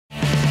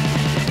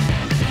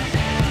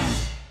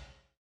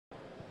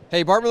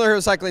Hey, Bart Miller here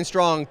with Cycling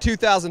Strong,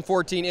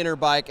 2014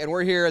 Interbike, and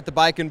we're here at the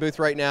Biknd booth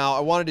right now. I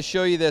wanted to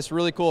show you this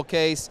really cool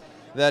case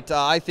that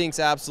I think is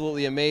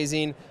absolutely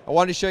amazing. I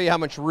wanted to show you how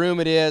much room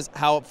it is,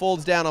 how it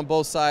folds down on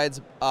both sides.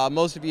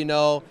 Most of you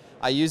know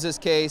I use this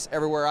case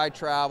everywhere I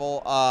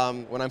travel,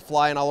 when I'm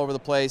flying all over the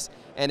place,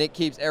 and it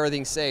keeps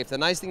everything safe. The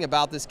nice thing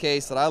about this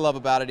case that I love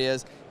about it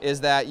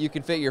is that you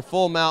can fit your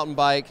full mountain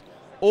bike,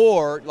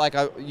 or like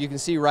you can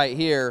see right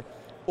here,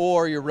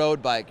 or your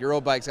road bike. Your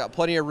road bike's got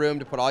plenty of room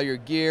to put all your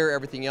gear,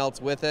 everything else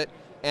with it,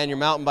 and your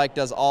mountain bike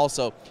does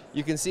also.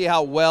 You can see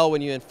how well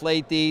when you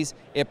inflate these,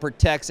 it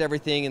protects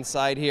everything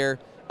inside here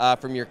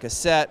from your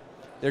cassette.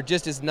 There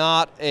just is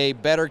not a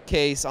better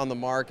case on the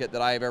market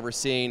that I have ever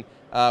seen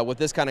with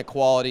this kind of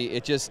quality.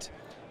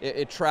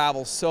 It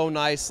travels so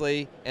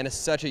nicely, and it's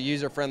such a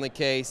user-friendly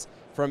case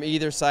from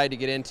either side to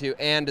get into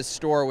and to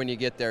store when you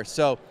get there.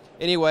 So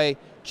anyway,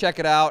 check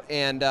it out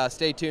and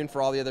stay tuned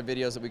for all the other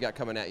videos that we got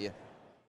coming at you.